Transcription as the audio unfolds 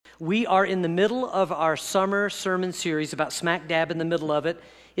We are in the middle of our summer sermon series, about smack dab in the middle of it.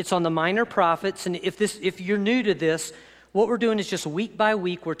 It's on the minor prophets, and if you're new to this, what we're doing is just week by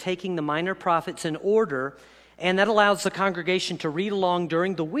week, we're taking the minor prophets in order, and that allows the congregation to read along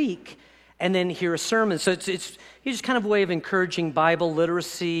during the week and then hear a sermon. So it's just kind of a way of encouraging Bible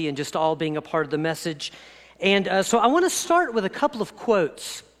literacy and just all being a part of the message. And so I want to start with a couple of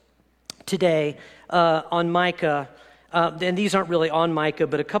quotes today on Micah. And these aren't really on Micah,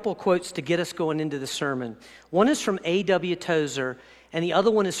 but a couple of quotes to get us going into the sermon. One is from A.W. Tozer, and the other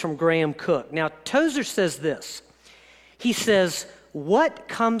one is from Graham Cook. Now, Tozer says this. He says, "What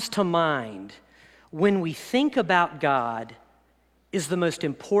comes to mind when we think about God is the most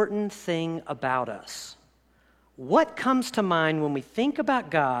important thing about us." What comes to mind when we think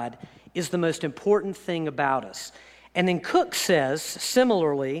about God is the most important thing about us. And then Cook says,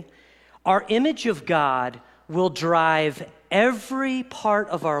 similarly, our image of God will drive every part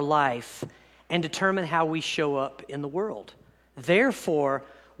of our life and determine how we show up in the world. Therefore,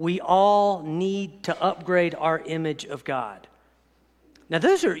 we all need to upgrade our image of God. Now,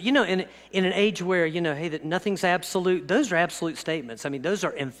 those are, in an age where, hey, that nothing's absolute, those are absolute statements. I mean, those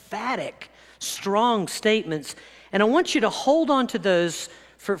are emphatic, strong statements. And I want you to hold on to those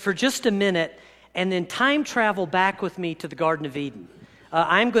for just a minute and then time travel back with me to the Garden of Eden.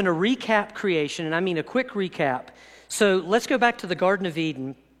 I'm going to recap creation, and I mean a quick recap. So let's go back to the Garden of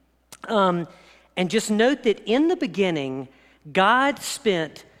Eden and just note that in the beginning, God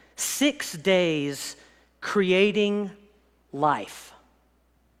spent 6 days creating life.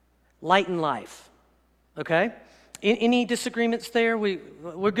 Light and life. Okay? Any disagreements there?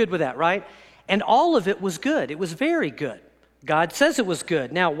 We're good with that, right? And all of it was good. It was very good. God says it was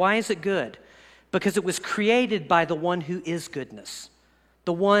good. Now, why is it good? Because it was created by the one who is goodness.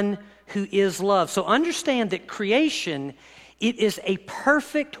 The one who is love. So understand that creation, it is a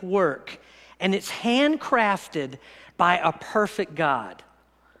perfect work, and it's handcrafted by a perfect God.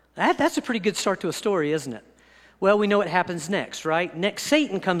 That's a pretty good start to a story, isn't it? Well, we know what happens next, right? Next,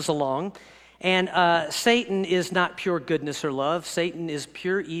 Satan comes along, and Satan is not pure goodness or love. Satan is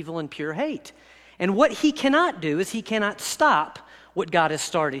pure evil and pure hate. And what he cannot do is he cannot stop what God has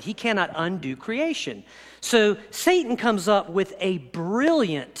started. He cannot undo creation. So Satan comes up with a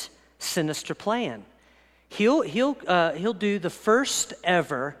brilliant, sinister plan. He'll do the first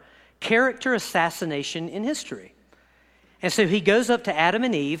ever character assassination in history. And so he goes up to Adam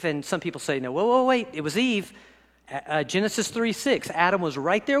and Eve, and some people say, no, whoa, wait, it was Eve. Genesis 3:6, Adam was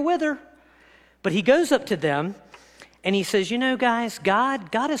right there with her. But he goes up to them, and he says, guys,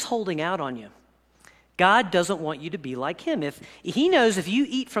 God is holding out on you. God doesn't want you to be like him. If he knows if you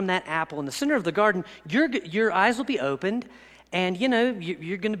eat from that apple in the center of the garden, your eyes will be opened, and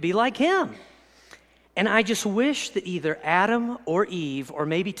you're going to be like him. And I just wish that either Adam or Eve, or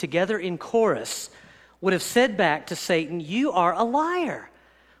maybe together in chorus, would have said back to Satan, "You are a liar.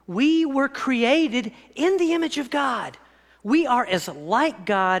 We were created in the image of God. We are as like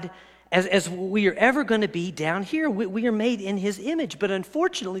God as we are ever going to be down here. We are made in his image." But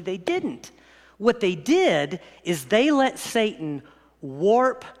unfortunately, they didn't. What they did is they let Satan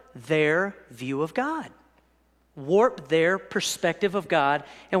warp their view of God, warp their perspective of God.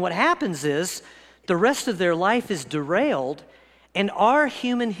 And what happens is the rest of their life is derailed, and our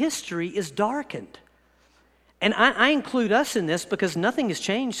human history is darkened. And I include us in this because nothing has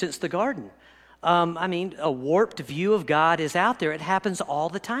changed since the garden. A warped view of God is out there. It happens all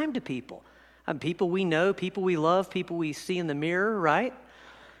the time to people. People we know, people we love, people we see in the mirror, right?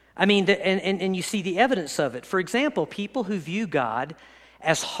 And you see the evidence of it. For example, people who view God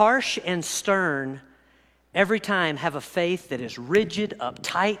as harsh and stern every time have a faith that is rigid,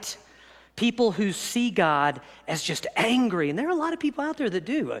 uptight. People who see God as just angry, and there are a lot of people out there that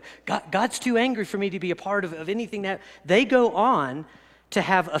do. God's too angry for me to be a part of anything that. They go on to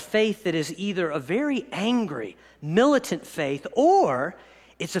have a faith that is either a very angry, militant faith, or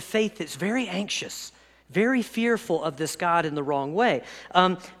it's a faith that's very anxious, very fearful of this God in the wrong way.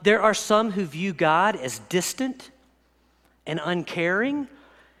 There are some who view God as distant and uncaring.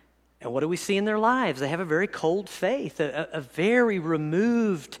 And what do we see in their lives? They have a very cold faith, a very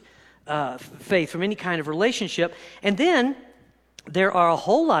removed faith from any kind of relationship. And then there are a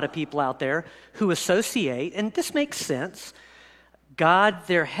whole lot of people out there who associate, and this makes sense, God,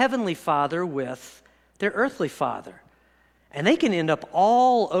 their heavenly Father, with their earthly father. And they can end up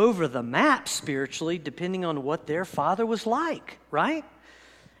all over the map spiritually depending on what their father was like, right?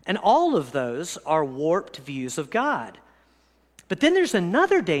 And all of those are warped views of God. But then there's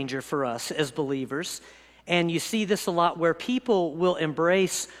another danger for us as believers, and you see this a lot where people will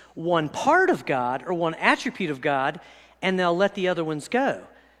embrace one part of God or one attribute of God, and they'll let the other ones go.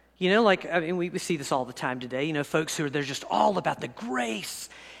 We see this all the time today, folks they're just all about the grace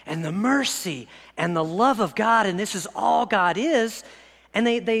and the mercy and the love of God, and this is all God is, and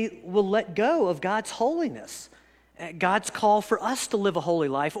they will let go of God's holiness, God's call for us to live a holy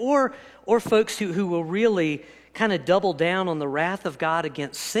life, or folks who will really kind of double down on the wrath of God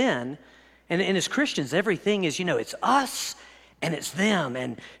against sin, and as Christians, everything is, it's us and it's them,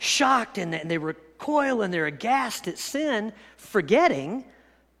 and shocked, and they recoil and they're aghast at sin, forgetting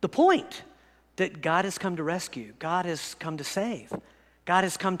the point that God has come to rescue, God has come to save, God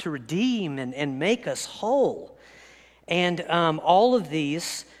has come to redeem and make us whole. And all of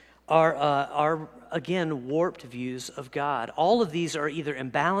these are, again, warped views of God. All of these are either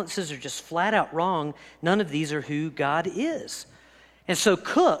imbalances or just flat out wrong. None of these are who God is. And so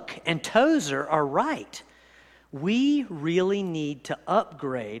Cook and Tozer are right. We really need to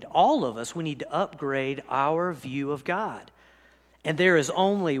upgrade, all of us, we need to upgrade our view of God. And there is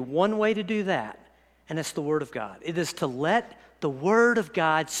only one way to do that, and it's the Word of God. It is to let the Word of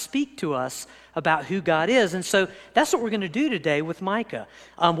God speak to us about who God is. And so that's what we're going to do today with Micah.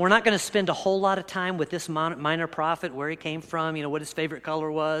 We're not going to spend a whole lot of time with this minor prophet, where he came from, what his favorite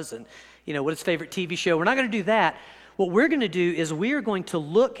color was, and what his favorite TV show. We're not going to do that. What we're going to do is we are going to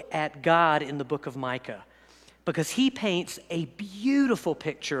look at God in the book of Micah, because he paints a beautiful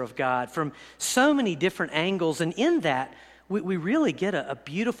picture of God from so many different angles, and in that, we really get a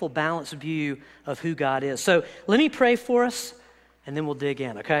beautiful, balanced view of who God is. So let me pray for us, and then we'll dig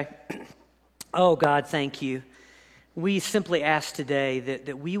in, okay? Oh, God, thank you. We simply ask today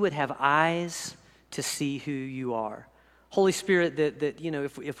that we would have eyes to see who you are. Holy Spirit,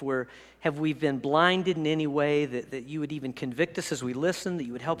 if we've been blinded in any way, that you would even convict us as we listen, that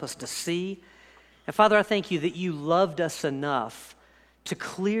you would help us to see. And Father, I thank you that you loved us enough to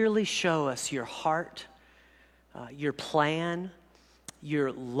clearly show us your heart, your plan,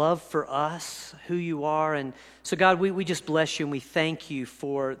 your love for us, who you are. And so, God, we just bless you, and we thank you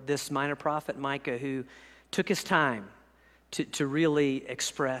for this minor prophet, Micah, who took his time to really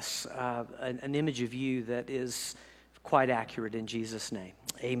express an image of you that is quite accurate in Jesus' name.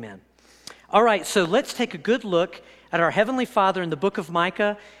 Amen. All right, so let's take a good look at our Heavenly Father in the book of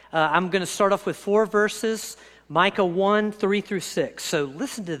Micah. I'm going to start off with 4 verses, Micah 1, 3 through 6. So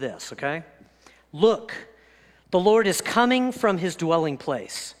listen to this, okay? Look, the Lord is coming from his dwelling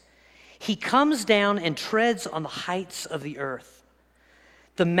place. He comes down and treads on the heights of the earth.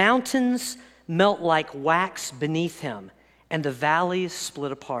 The mountains melt like wax beneath him, and the valleys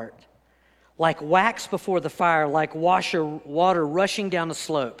split apart. Like wax before the fire, like water rushing down a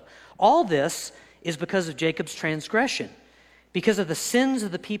slope. All this is because of Jacob's transgression, because of the sins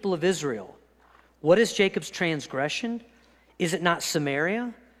of the people of Israel. What is Jacob's transgression? Is it not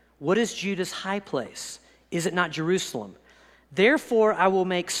Samaria? What is Judah's high place? Is it not Jerusalem? Therefore, I will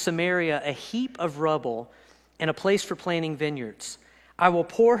make Samaria a heap of rubble and a place for planting vineyards. I will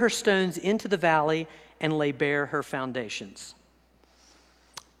pour her stones into the valley and lay bare her foundations.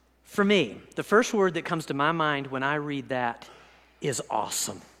 For me, the first word that comes to my mind when I read that is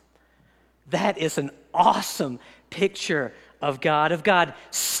awesome. That is an awesome picture of God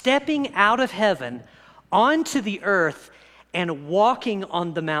stepping out of heaven onto the earth and walking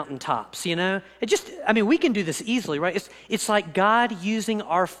on the mountaintops, we can do this easily, right? It's like God using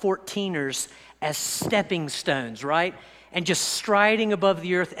our 14ers as stepping stones, right? And just striding above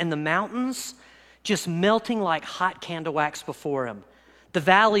the earth, and the mountains just melting like hot candle wax before him. The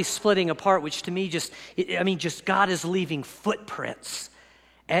valley splitting apart, which to me just God is leaving footprints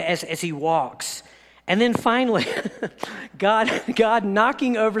as he walks. And then finally, God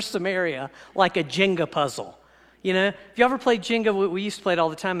knocking over Samaria like a Jenga puzzle. If you ever played Jenga, we used to play it all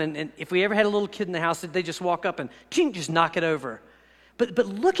the time, and if we ever had a little kid in the house, they just walk up and just knock it over. But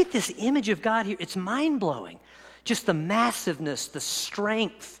look at this image of God here. It's mind-blowing. Just the massiveness, the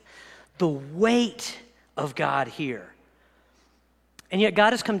strength, the weight of God here. And yet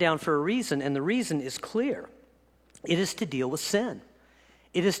God has come down for a reason, and the reason is clear. It is to deal with sin.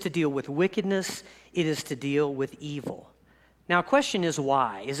 It is to deal with wickedness. It is to deal with evil. Now, a question is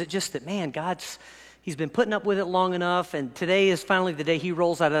why? Is it just that, man, He's been putting up with it long enough, and today is finally the day he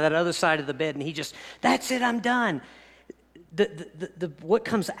rolls out of that other side of the bed, and that's it, I'm done. What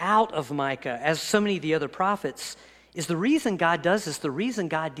comes out of Micah, as so many of the other prophets, is the reason God does this, the reason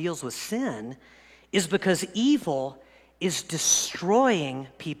God deals with sin, is because evil is destroying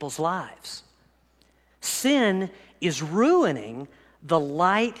people's lives. Sin is ruining the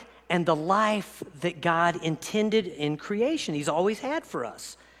light and the life that God intended in creation. He's always had for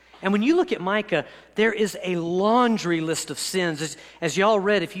us. And when you look at Micah, there is a laundry list of sins. As y'all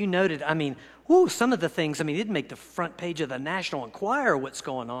read, if you noted, some of the things, it didn't make the front page of the National Enquirer what's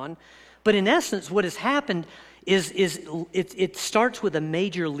going on. But in essence, what has happened is it starts with a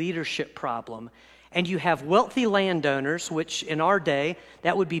major leadership problem. And you have wealthy landowners, which in our day,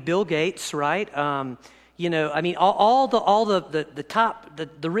 that would be Bill Gates, right? All the top,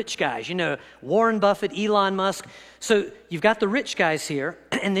 the rich guys, Warren Buffett, Elon Musk. So you've got the rich guys here,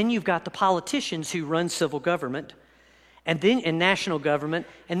 and then you've got the politicians who run civil government, and national government,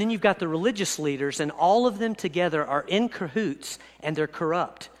 and then you've got the religious leaders, and all of them together are in cahoots, and they're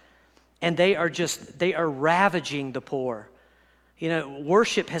corrupt. And they are ravaging the poor.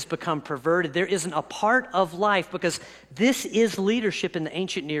 Worship has become perverted. There isn't a part of life, because this is leadership in the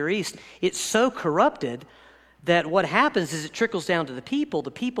ancient Near East. It's so corrupted that what happens is it trickles down to the people.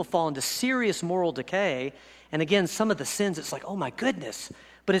 The people fall into serious moral decay. And again, some of the sins, it's like, oh my goodness,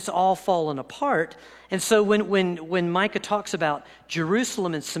 but it's all fallen apart. And so when Micah talks about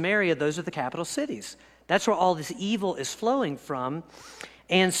Jerusalem and Samaria, those are the capital cities. That's where all this evil is flowing from.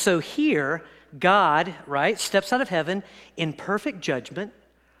 And so here, God, right, steps out of heaven in perfect judgment,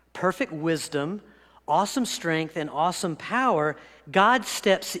 perfect wisdom, awesome strength, and awesome power. God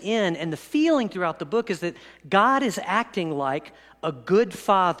steps in, and the feeling throughout the book is that God is acting like a good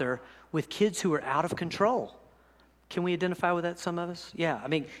father with kids who are out of control. Can we identify with that, some of us? Yeah,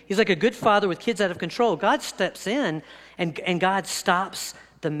 he's like a good father with kids out of control. God steps in, and God stops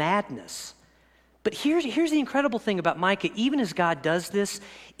the madness. But here's the incredible thing about Micah. Even as God does this,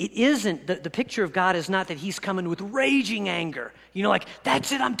 it isn't, the picture of God is not that he's coming with raging anger. Like,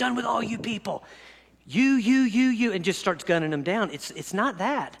 that's it, I'm done with all you people. You, and just starts gunning them down. It's not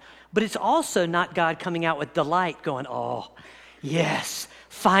that. But it's also not God coming out with delight going, oh, yes,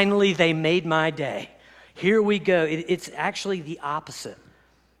 finally they made my day. Here we go. It's actually the opposite.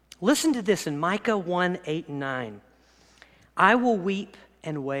 Listen to this in Micah 1, 8, and 9. I will weep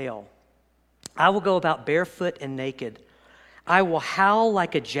and wail. I will go about barefoot and naked. I will howl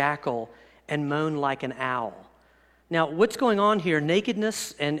like a jackal and moan like an owl. Now, what's going on here?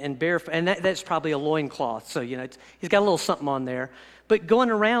 Nakedness and barefoot, and that's probably a loincloth, so, he's got a little something on there. But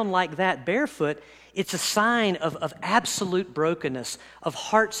going around like that barefoot, it's a sign of absolute brokenness, of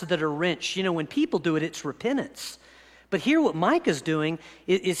hearts that are wrenched. When people do it, it's repentance. But here what Micah's doing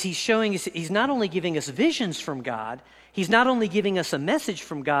is he's showing us, he's not only giving us visions from God, he's not only giving us a message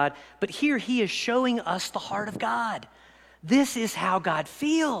from God, but here he is showing us the heart of God. This is how God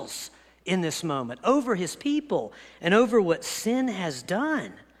feels in this moment over his people and over what sin has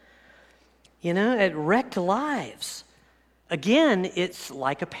done. It wrecked lives. Again, it's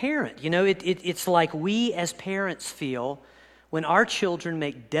like a parent. It's like we as parents feel when our children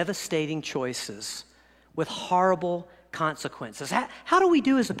make devastating choices with horrible consequences. How do we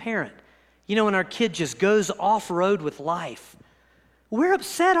do as a parent? When our kid just goes off-road with life. We're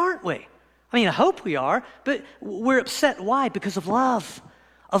upset, aren't we? I hope we are, but we're upset. Why? Because of love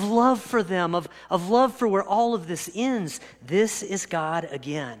for them, of love for where all of this ends. This is God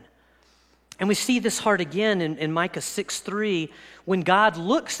again. And we see this heart again in Micah 6:3, when God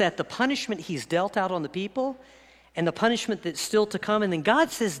looks at the punishment he's dealt out on the people and the punishment that's still to come. And then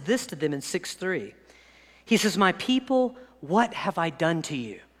God says this to them in 6:3. He says, my people, what have I done to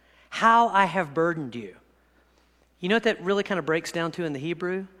you? How I have burdened you. You know what that really kind of breaks down to in the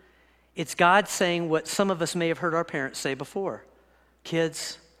Hebrew? It's God saying what some of us may have heard our parents say before.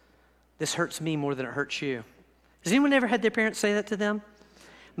 Kids, this hurts me more than it hurts you. Has anyone ever had their parents say that to them?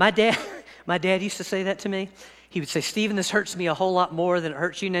 My dad used to say that to me. He would say, Stephen, this hurts me a whole lot more than it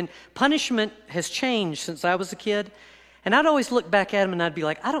hurts you. And then punishment has changed since I was a kid. And I'd always look back at him and I'd be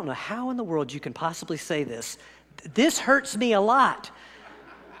like, I don't know how in the world you can possibly say this. This hurts me a lot.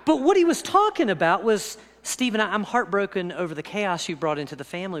 But what he was talking about was, Stephen, I'm heartbroken over the chaos you brought into the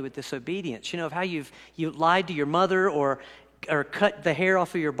family with disobedience. Of how you lied to your mother or cut the hair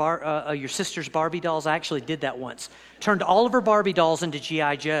off of your sister's Barbie dolls. I actually did that once. Turned all of her Barbie dolls into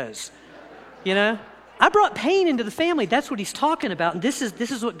G.I. Joes. I brought pain into the family. That's what he's talking about. And this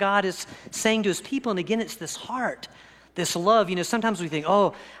is what God is saying to his people. And again, it's this heart, this love. Sometimes we think,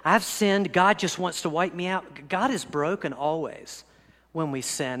 oh, I've sinned. God just wants to wipe me out. God is broken always when we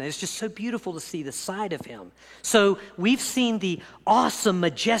sin. And it's just so beautiful to see the side of him. So we've seen the awesome,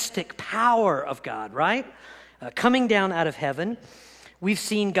 majestic power of God, right? Coming down out of heaven. We've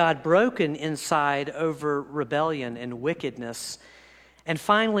seen God broken inside over rebellion and wickedness. And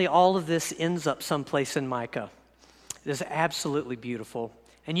finally, all of this ends up someplace in Micah. It is absolutely beautiful.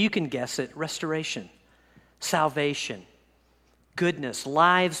 And you can guess it. Restoration, salvation, goodness,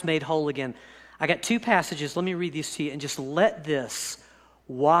 lives made whole again. I got two passages. Let me read these to you and just let this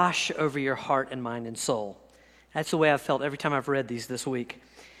wash over your heart and mind and soul. That's the way I've felt every time I've read these this week.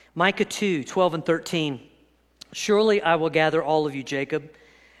 Micah 2, 12 and 13. Surely I will gather all of you, Jacob.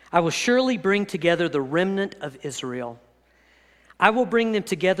 I will surely bring together the remnant of Israel. I will bring them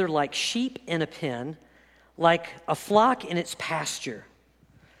together like sheep in a pen, like a flock in its pasture.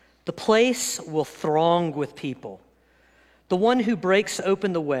 The place will throng with people. The one who breaks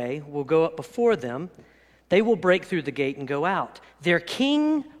open the way will go up before them. They will break through the gate and go out. Their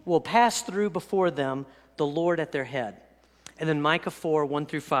king will pass through before them, the Lord at their head. And then Micah 4, 1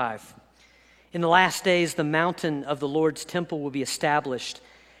 through 5. In the last days, the mountain of the Lord's temple will be established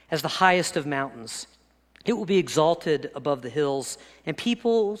as the highest of mountains. It will be exalted above the hills, and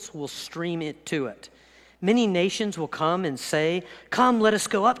peoples will stream it to it. Many nations will come and say, "Come, let us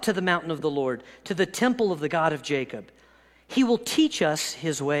go up to the mountain of the Lord, to the temple of the God of Jacob. He will teach us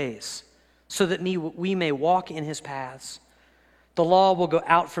his ways, so that we may walk in his paths. The law will go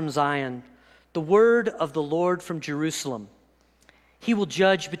out from Zion, the word of the Lord from Jerusalem. He will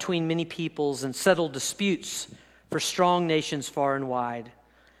judge between many peoples and settle disputes for strong nations far and wide.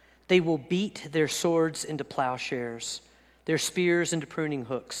 They will beat their swords into plowshares, their spears into pruning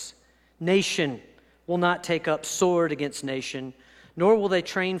hooks. Nation will not take up sword against nation, nor will they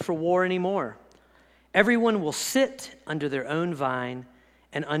train for war anymore. Everyone will sit under their own vine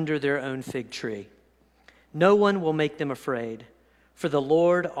and under their own fig tree. No one will make them afraid, for the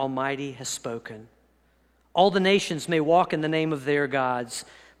Lord Almighty has spoken. All the nations may walk in the name of their gods,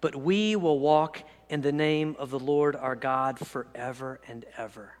 but we will walk in the name of the Lord our God forever and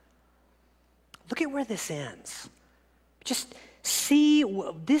ever." Look at where this ends. Just see,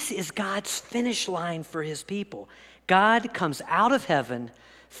 this is God's finish line for his people. God comes out of heaven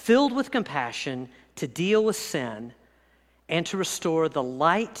filled with compassion to deal with sin and to restore the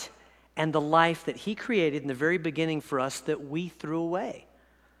light and the life that he created in the very beginning for us that we threw away.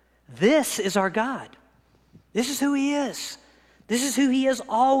 This is our God. This is who he is. This is who he has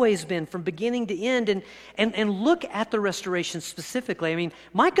always been from beginning to end. And look at the restoration specifically. I mean,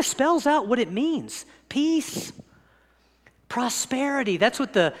 Micah spells out what it means. Peace, prosperity. That's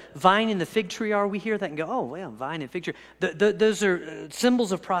what the vine and the fig tree are. We hear that and go, oh, well, vine and fig tree. Those are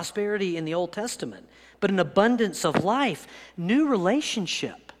symbols of prosperity in the Old Testament. But an abundance of life, new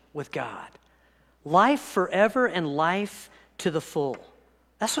relationship with God. Life forever and life to the full.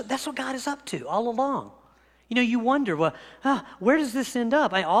 That's what God is up to all along. You know, you wonder, well, where does this end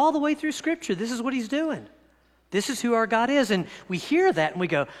up? All the way through Scripture, this is what he's doing. This is who our God is. And we hear that and we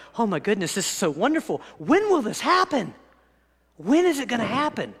go, oh my goodness, this is so wonderful. When will this happen? When is it going to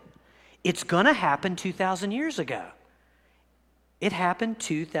happen? It's going to happen 2,000 years ago. It happened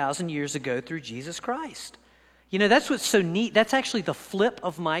 2,000 years ago through Jesus Christ. You know, that's what's so neat. That's actually the flip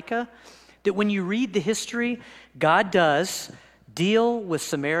of Micah, that when you read the history, God does deal with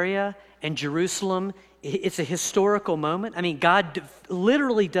Samaria and Jerusalem. It's a historical moment. I mean, God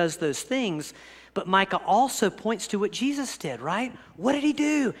literally does those things, but Micah also points to what Jesus did, right? What did he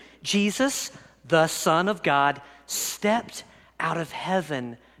do? Jesus, the Son of God, stepped out of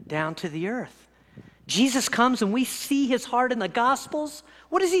heaven down to the earth. Jesus comes and we see his heart in the Gospels.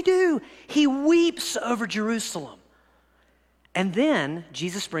 What does he do? He weeps over Jerusalem. And then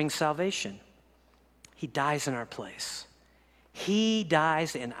Jesus brings salvation. He dies in our place. He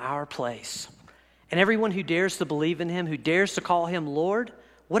dies in our place. And everyone who dares to believe in him, who dares to call him Lord,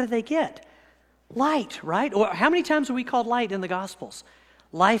 what do they get? Light, right? Or how many times are we called light in the Gospels?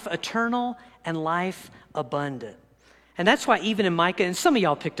 Life eternal and life abundant. And that's why even in Micah, and some of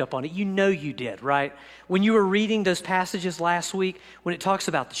y'all picked up on it, you know you did, right? When you were reading those passages last week, when it talks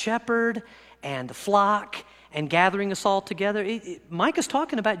about the shepherd and the flock and gathering us all together, Micah's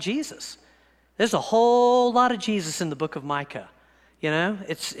talking about Jesus. There's a whole lot of Jesus in the book of Micah. You know,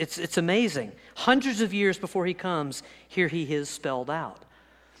 it's amazing. Hundreds of years before he comes, here he is spelled out.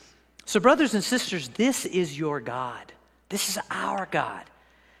 So brothers and sisters, this is your God. This is our God.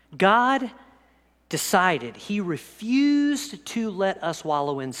 God decided, he refused to let us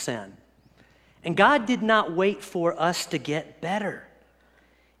wallow in sin. And God did not wait for us to get better.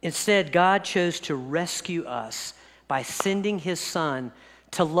 Instead, God chose to rescue us by sending his Son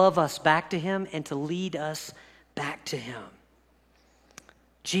to love us back to him and to lead us back to him.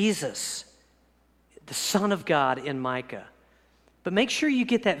 Jesus, the Son of God in Micah. But make sure you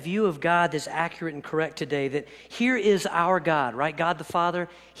get that view of God that's accurate and correct today, that here is our God, right? God the Father.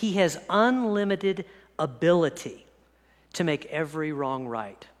 He has unlimited ability to make every wrong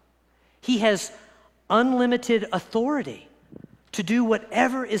right. He has unlimited authority to do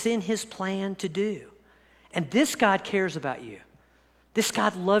whatever is in his plan to do. And this God cares about you. This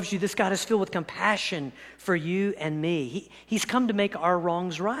God loves you. This God is filled with compassion for you and me. He's come to make our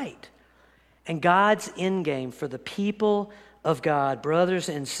wrongs right. And God's end game for the people of God, brothers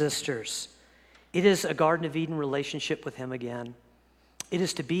and sisters, it is a Garden of Eden relationship with Him again. It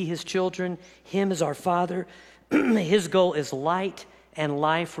is to be His children. Him as our Father. His goal is light and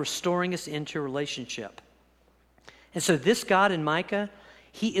life, restoring us into a relationship. And so this God in Micah,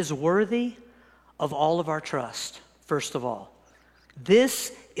 He is worthy of all of our trust, first of all.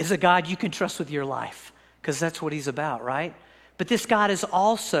 This is a God you can trust with your life, because that's what He's about, right? But this God is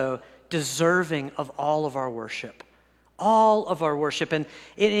also deserving of all of our worship. All of our worship. And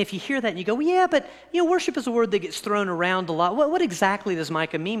if you hear that and you go, well, yeah, but worship is a word that gets thrown around a lot. What exactly does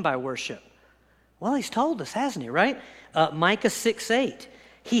Micah mean by worship? Well, he's told us, hasn't he, right? Micah 6:8.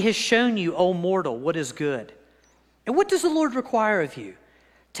 He has shown you, O mortal, what is good. And what does the Lord require of you?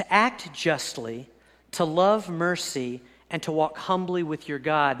 To act justly, to love mercy, and to walk humbly with your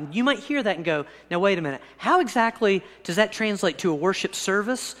God. And you might hear that and go, now wait a minute, how exactly does that translate to a worship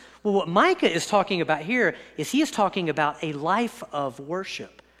service? Well, what Micah is talking about here is he is talking about a life of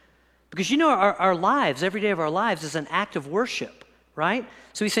worship. Because our lives, every day of our lives is an act of worship, right?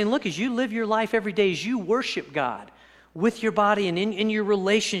 So he's saying, look, as you live your life every day, as you worship God with your body and in your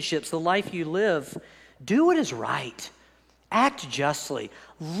relationships, the life you live, do what is right. Act justly.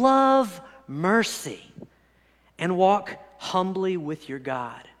 Love mercy. And walk humbly with your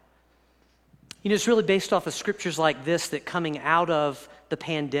God. It's really based off of scriptures like this that coming out of the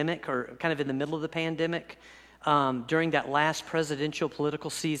pandemic, or kind of in the middle of the pandemic, during that last presidential political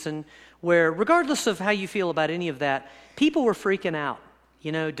season, where regardless of how you feel about any of that, people were freaking out,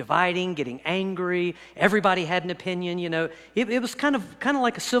 dividing, getting angry. Everybody had an opinion, It was kind of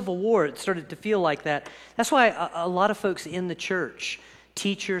like a civil war. It started to feel like that. That's why a lot of folks in the church,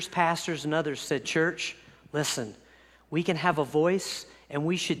 teachers, pastors, and others said, church, listen, we can have a voice and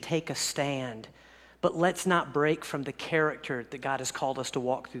we should take a stand, but let's not break from the character that God has called us to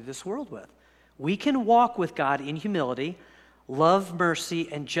walk through this world with. We can walk with God in humility, love mercy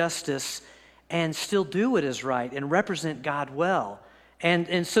and justice, and still do what is right and represent God well.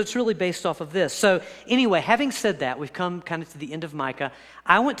 And so it's really based off of this. So anyway, having said that, we've come kind of to the end of Micah.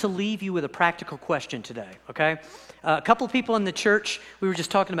 I want to leave you with a practical question today, okay? A couple of people in the church, we were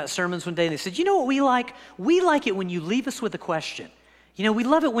just talking about sermons one day, and they said, you know what we like? We like it when you leave us with a question. We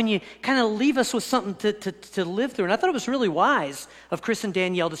love it when you kind of leave us with something to live through. And I thought it was really wise of Chris and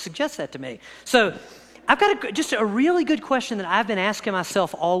Danielle to suggest that to me. So I've got just a really good question that I've been asking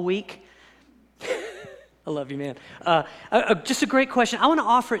myself all week. I love you, man. Just a great question. I want to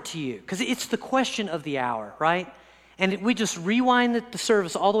offer it to you because it's the question of the hour, right? And we just rewind the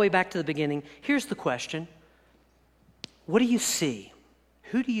service all the way back to the beginning. Here's the question. What do you see?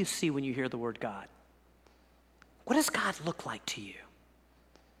 Who do you see when you hear the word God? What does God look like to you?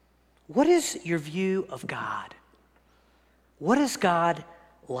 What is your view of God? What is God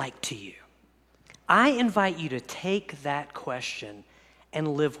like to you? I invite you to take that question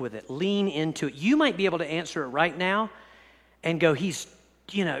and live with it. Lean into it. You might be able to answer it right now and go, it's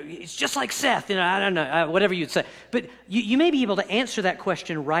just like Seth. I don't know, whatever you'd say. But you may be able to answer that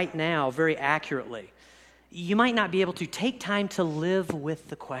question right now very accurately. You might not be able to. Take time to live with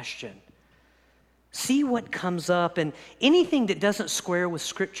the question. See what comes up, and anything that doesn't square with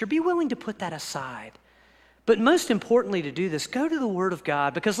Scripture, be willing to put that aside. But most importantly to do this, go to the Word of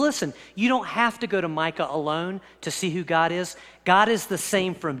God. Because listen, you don't have to go to Micah alone to see who God is. God is the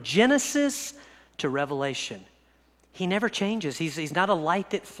same from Genesis to Revelation. He never changes. He's not a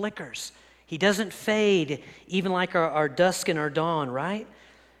light that flickers. He doesn't fade, even like our dusk and our dawn, right?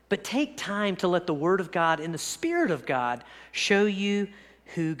 But take time to let the Word of God and the Spirit of God show you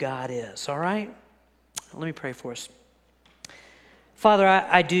who God is, all right? Let me pray for us. Father,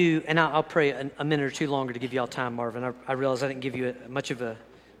 I do, and I'll pray a minute or two longer to give you all time, Marvin. I realize I didn't give you much of a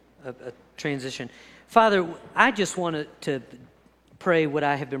transition. Father, I just wanted to pray what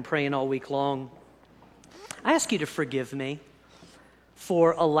I have been praying all week long. I ask you to forgive me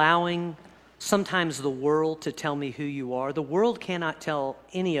for allowing sometimes the world to tell me who you are. The world cannot tell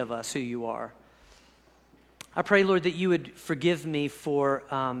any of us who you are. I pray, Lord, that you would forgive me for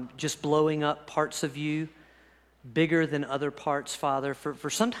just blowing up parts of you bigger than other parts, Father, for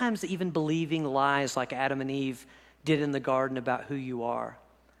sometimes even believing lies like Adam and Eve did in the garden about who you are.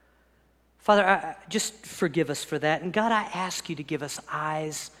 Father, just forgive us for that. And God, I ask you to give us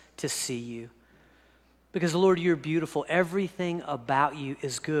eyes to see you. Because, Lord, you're beautiful. Everything about you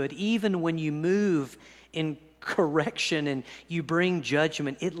is good. Even when you move in correction and you bring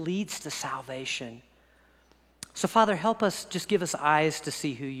judgment, it leads to salvation. So, Father, help us, just give us eyes to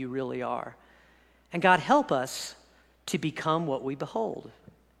see who you really are. And God, help us to become what we behold.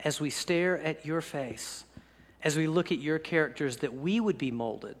 As we stare at your face, as we look at your characters, that we would be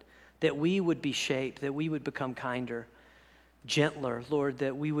molded, that we would be shaped, that we would become kinder, gentler, Lord,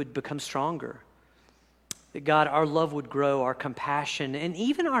 that we would become stronger. That God, our love would grow, our compassion, and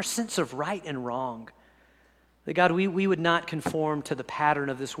even our sense of right and wrong. That God, we would not conform to the pattern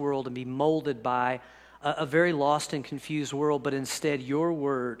of this world and be molded by a very lost and confused world, but instead your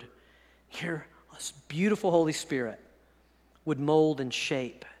word, your beautiful Holy Spirit, would mold and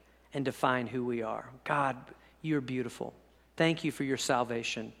shape and define who we are. God, you're beautiful. Thank you for your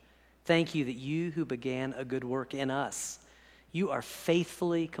salvation. Thank you that you who began a good work in us, you are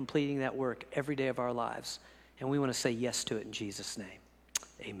faithfully completing that work every day of our lives. And we want to say yes to it in Jesus' name.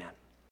 Amen.